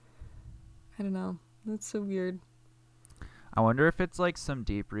so, I don't know. That's so weird. I wonder if it's like some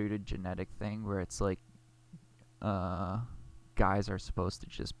deep-rooted genetic thing where it's like guys are supposed to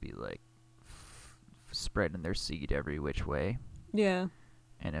just be like spreading their seed every which way. Yeah.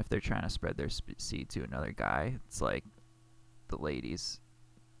 And if they're trying to spread their seed to another guy, it's like the ladies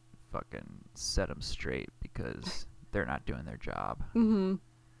fucking set them straight because they're not doing their job. Mm-hmm.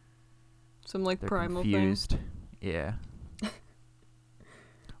 Some like they're primal confused. thing. Yeah.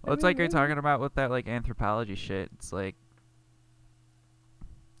 Well, it's like you're talking about with that like anthropology shit. It's like,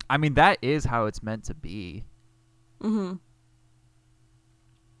 I mean, that is how it's meant to be. Mm-hmm.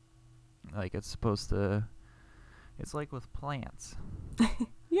 Like it's supposed to. It's like with plants.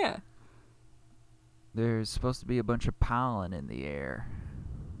 Yeah. There's supposed to be a bunch of pollen in the air.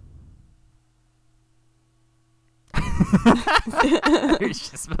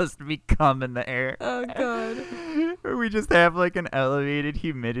 There's just supposed to be cum in the air. Oh god. Or we just have like an elevated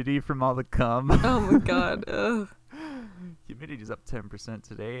humidity from all the cum. Oh my god. Ugh. Humidity's up 10%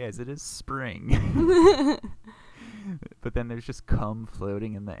 today as it is spring. but then there's just cum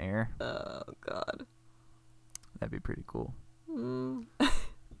floating in the air. Oh God. That'd be pretty cool. Mm.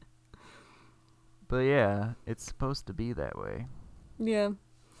 But yeah, it's supposed to be that way. Yeah.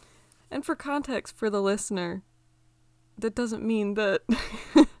 And for context for the listener, that doesn't mean that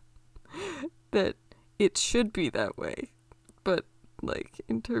that it should be that way. But like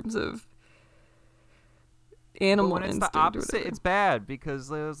in terms of animal but when it's instinct the or opposite, whatever. it's bad because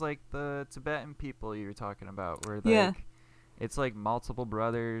it was like the Tibetan people you were talking about, where like Yeah. it's like multiple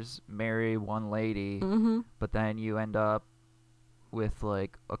brothers marry one lady, Mm-hmm. but then you end up with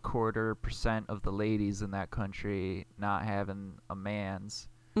like 0.25% of the ladies in that country not having a man's,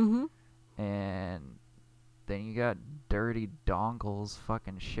 Mm-hmm. and then you got dirty dongles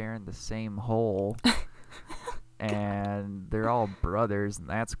fucking sharing the same hole. And they're all brothers, and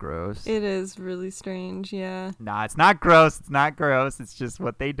that's gross. It is really strange, yeah. Nah, it's not gross. It's not gross. It's just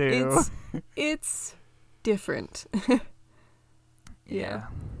what they do. It's different. Yeah.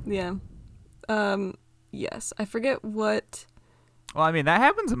 Yeah. Yes. I forget what. Well, I mean, that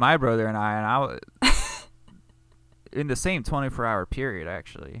happened to my brother and I in the same 24-hour period,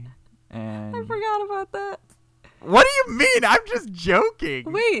 actually. And I forgot about that. what do you mean? I'm just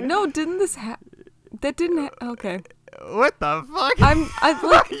joking. Wait, no, didn't this that didn't okay. What the fuck? I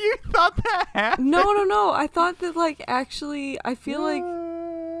like You thought that happened? No. I thought that like actually I feel like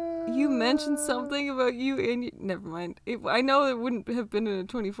you mentioned something about you and you, never mind. I know it wouldn't have been in a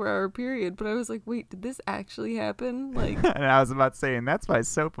 24-hour period, but I was like, wait, did this actually happen? Like, And I was about to say, and that's why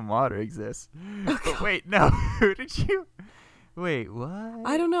soap and water exists. But wait, no. Who did you? Wait, what?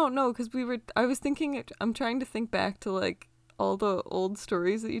 I don't know. No, because I was thinking. I'm trying to think back to like all the old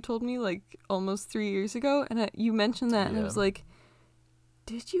stories that you told me like almost 3 years ago, and you mentioned that, and I was like,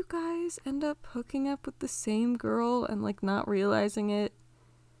 did you guys end up hooking up with the same girl and like not realizing it?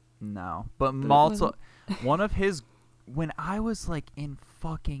 No, but wasn't. one of his, when I was like in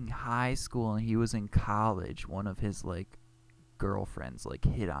fucking high school and he was in college, one of his like girlfriends like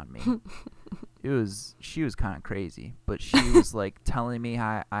hit on me. She was kind of crazy, but she was like telling me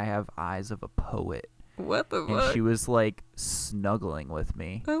I have eyes of a poet. What the And fuck? she was like snuggling with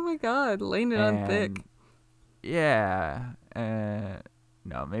me. Oh my God, laying it on thick. Yeah.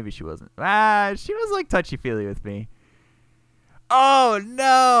 No, maybe she wasn't. She was like touchy-feely with me. Oh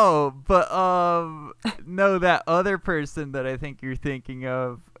no, but no, that other person that I think you're thinking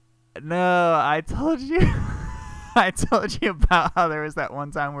of. No, I told you, I told you about how there was that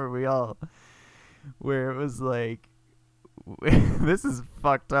one time where it was like, this is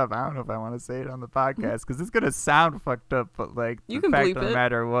fucked up. I don't know if I want to say it on the podcast because it's gonna sound fucked up, but like You the can fact bleep of the it.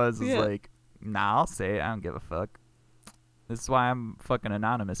 matter was Yeah. like, nah, I'll say it. I don't give a fuck. This is why I'm fucking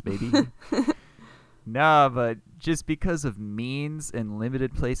anonymous, baby. No, but just because of means and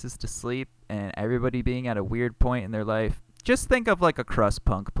limited places to sleep and everybody being at a weird point in their life, just think of like a crust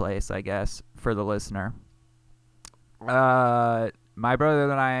punk place, I guess, for the listener. My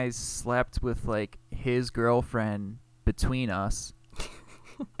brother and I slept with like his girlfriend between us.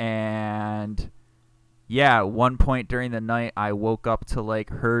 And yeah, at one point during the night, I woke up to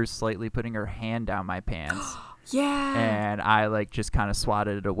like her slightly putting her hand down my pants. Yeah. And I like just kind of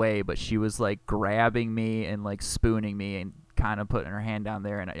swatted it away, but she was like grabbing me and like spooning me and kind of putting her hand down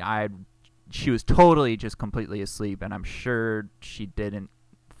there, and she was totally just completely asleep, and I'm sure she didn't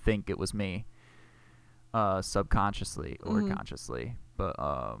think it was me, subconsciously or consciously, but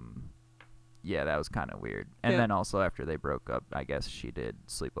yeah, that was kind of weird. And then also after they broke up, I guess she did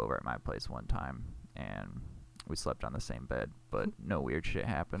sleep over at my place one time, and we slept on the same bed, but no weird shit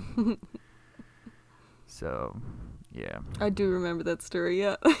happened. So, yeah. I do remember that story,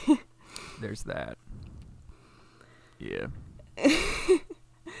 yeah. There's that. Yeah.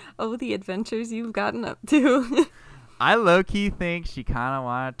 Oh, the adventures you've gotten up to. I low-key think she kind of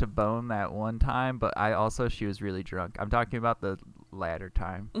wanted to bone that one time, but she was really drunk. I'm talking about the latter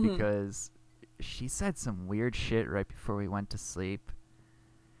time, because she said some weird shit right before we went to sleep.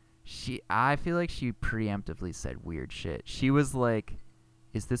 I feel like she preemptively said weird shit. She was like,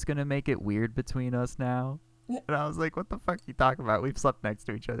 is this going to make it weird between us now? And I was like, what the fuck are you talking about? We've slept next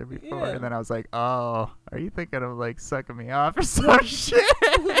to each other before. Yeah. And then I was like, oh, are you thinking of like sucking me off or some shit?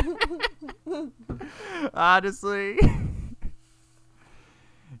 Honestly.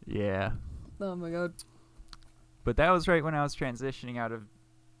 Yeah. Oh my God. But that was right when I was transitioning out of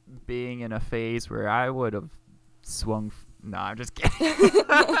being in a phase where I would have swung. No, I'm just kidding.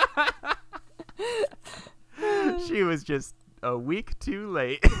 She was just a week too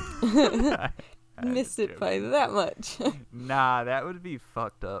late. Missed it by that much. Nah, that would be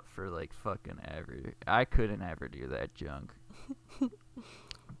fucked up for like fucking ever. I couldn't ever do that junk.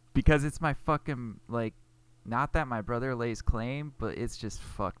 Because it's my fucking like not that my brother lays claim, but it's just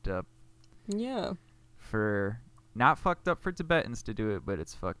fucked up Yeah. for not fucked up for Tibetans to do it, but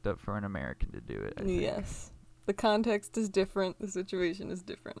it's fucked up for an American to do it, I think. Yes. The context is different. The situation is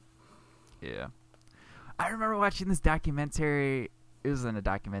different. Yeah. I remember watching this documentary. It wasn't a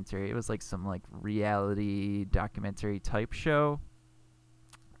documentary. It was like some like reality documentary type show.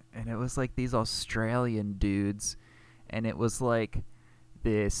 And it was like these Australian dudes. And it was like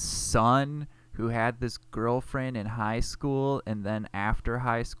this son who had this girlfriend in high school. And then after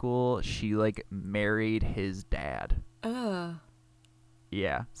high school, she like married his dad.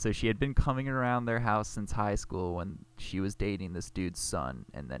 Yeah. So she had been coming around their house since high school when she was dating this dude's son.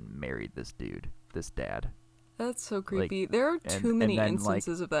 And then married this dude, this dad. That's so creepy. Like, There are too many then,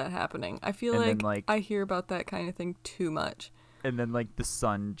 instances of that happening. I feel and then, like like- I hear about that kind of thing too much. And then like the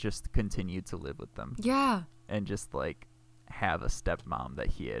son just continued to live with them. Yeah. And just like have a stepmom that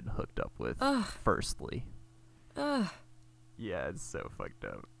he had hooked up with Ugh. firstly. Ugh. Yeah, it's so fucked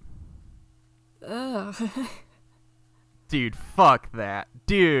up. Ugh. Dude, fuck that.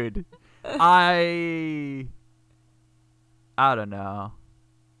 Dude. I don't know.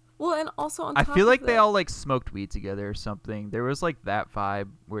 Well, and also on I top feel of like that, they all like smoked weed together or something. There was like that vibe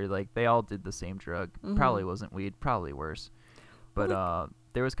where like they all did the same drug. Mhm. Probably wasn't weed, probably worse. But Well,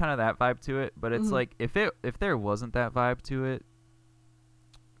 there was kind of that vibe to it, but it's Mhm. like if there wasn't that vibe to it,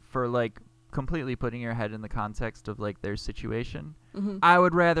 for like completely putting your head in the context of like their situation, Mhm. I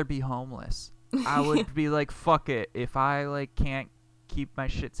would rather be homeless. I would be like, fuck it. If I like can't keep my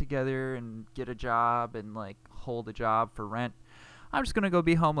shit together and get a job and like hold a job for rent, I'm just gonna go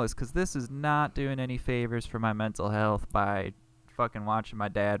be homeless because this is not doing any favors for my mental health by fucking watching my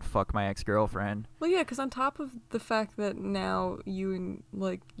dad fuck my ex-girlfriend. Well, yeah, because on top of the fact that now you and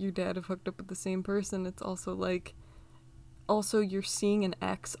like your dad have hooked up with the same person, it's also like, also you're seeing an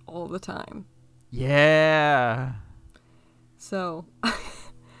ex all the time. Yeah. So,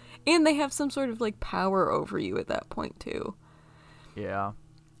 and they have some sort of like power over you at that point too. Yeah.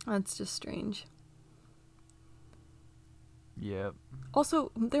 That's just strange. Yep.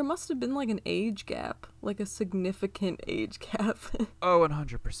 Also, there must have been like an age gap, like a significant age gap. Oh,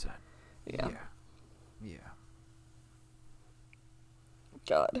 100%. Yeah. Yeah.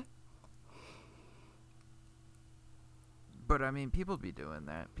 God. But I mean, people be doing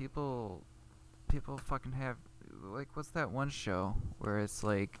that. People fucking have, like, what's that one show where it's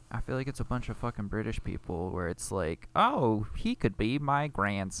like, I feel like it's a bunch of fucking British people where it's like, oh, he could be my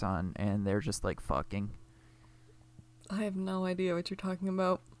grandson, and they're just like fucking. I have no idea what you're talking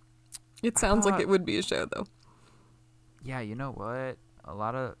about. It sounds like it would be a show though. Yeah, you know what? A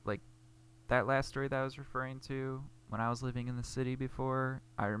lot of like that last story that I was referring to when I was living in the city before,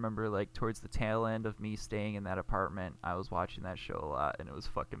 I remember like towards the tail end of me staying in that apartment, I was watching that show a lot, and it was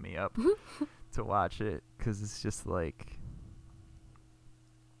fucking me up to watch it because it's just like,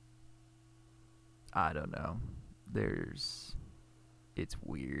 I don't know. It's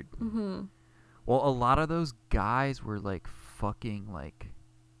weird. Mm-hmm. Well, a lot of those guys were like fucking like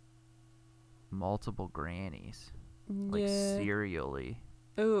multiple grannies, like Yeah. serially,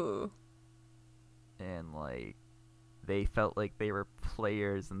 Ooh. and like they felt like they were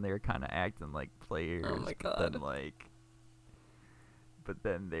players and they were kind of acting like players. Oh my But God.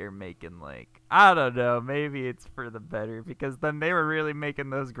 then they're making like, I don't know, maybe it's for the better because then they were really making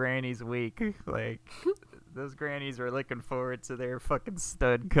those grannies weak. Like those grannies were looking forward to their fucking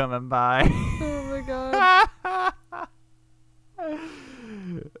stud coming by. Oh my God.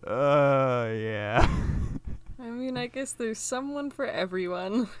 Oh, yeah. I mean, I guess there's someone for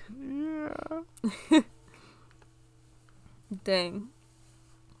everyone. Yeah. Dang.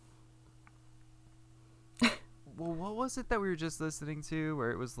 Well, what was it that we were just listening to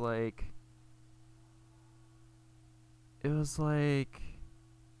where it was like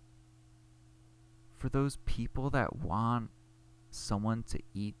for those people that want someone to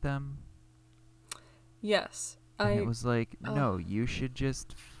eat them? Yes. And it was like, no, you should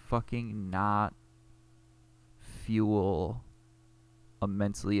just fucking not fuel a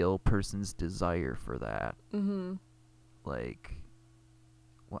mentally ill person's desire for that. Mm-hmm. Like,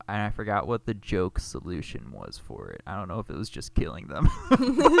 and I forgot what the joke solution was for it. I don't know if it was just killing them.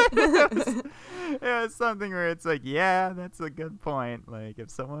 it was something where it's like, yeah, that's a good point. Like, if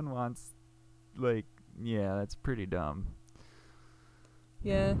someone wants, like, yeah, that's pretty dumb.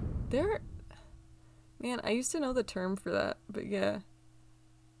 Yeah. Man, I used to know the term for that, but yeah.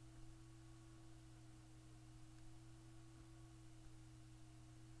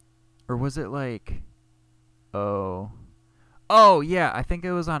 Or was it like, oh yeah, I think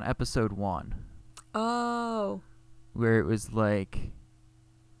it was on episode 1 Oh. where it was like,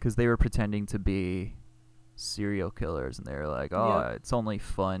 because they were pretending to be serial killers, and they're like, oh, it's only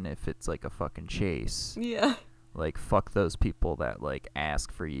fun if it's like a fucking chase. Yeah. Like, fuck those people that like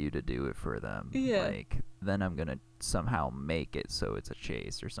ask for you to do it for them. Yeah. Like, then I'm gonna somehow make it so it's a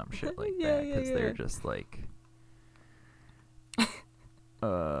chase or some shit like Yeah, that, because yeah. they're just like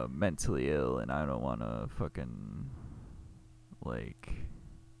mentally ill, and I don't want to fucking like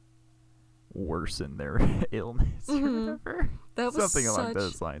worsen their illness or whatever. That was something along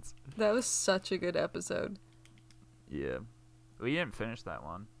those lines. That was such a good episode. Yeah, we didn't finish that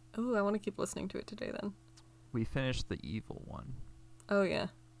one. Oh, I want to keep listening to it today then. We finished the evil one. Oh yeah.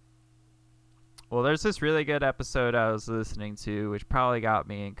 Well, there's this really good episode I was listening to, which probably got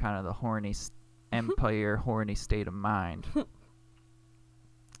me in kind of the horny horny state of mind.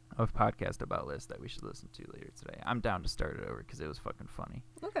 Of podcast about list that we should listen to later today. I'm down to start it over because it was fucking funny.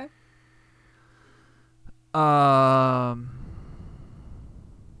 Okay.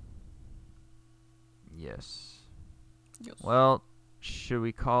 Yes. Yes. Well, should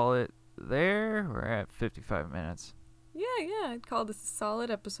we call it there? We're at 55 minutes. Yeah, I'd call this a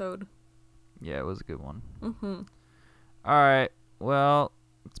solid episode. Yeah, it was a good one. Mm-hmm. All right. Well,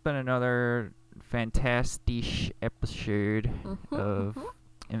 it's been another fantastic episode of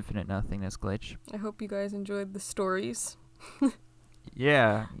Infinite Nothingness Glitch. I hope you guys enjoyed the stories.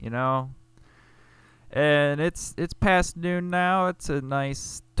 Yeah, and it's past noon now. It's a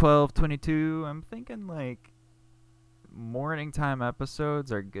nice 12:22. I'm thinking like morning time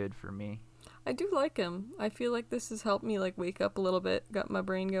episodes are good for me. I do like them. I feel like this has helped me like wake up a little bit, got my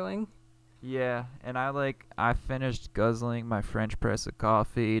brain going. Yeah, and I finished guzzling my French press of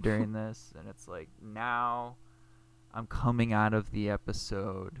coffee during this, and it's like now I'm coming out of the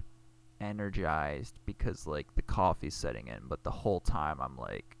episode energized because like the coffee's setting in, but the whole time I'm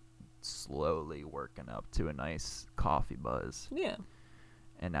like slowly working up to a nice coffee buzz. Yeah.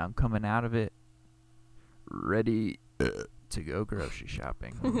 And now I'm coming out of it ready to go grocery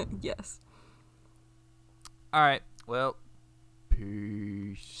shopping. Yes. All right. Well,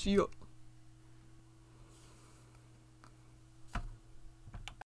 peace. See ya.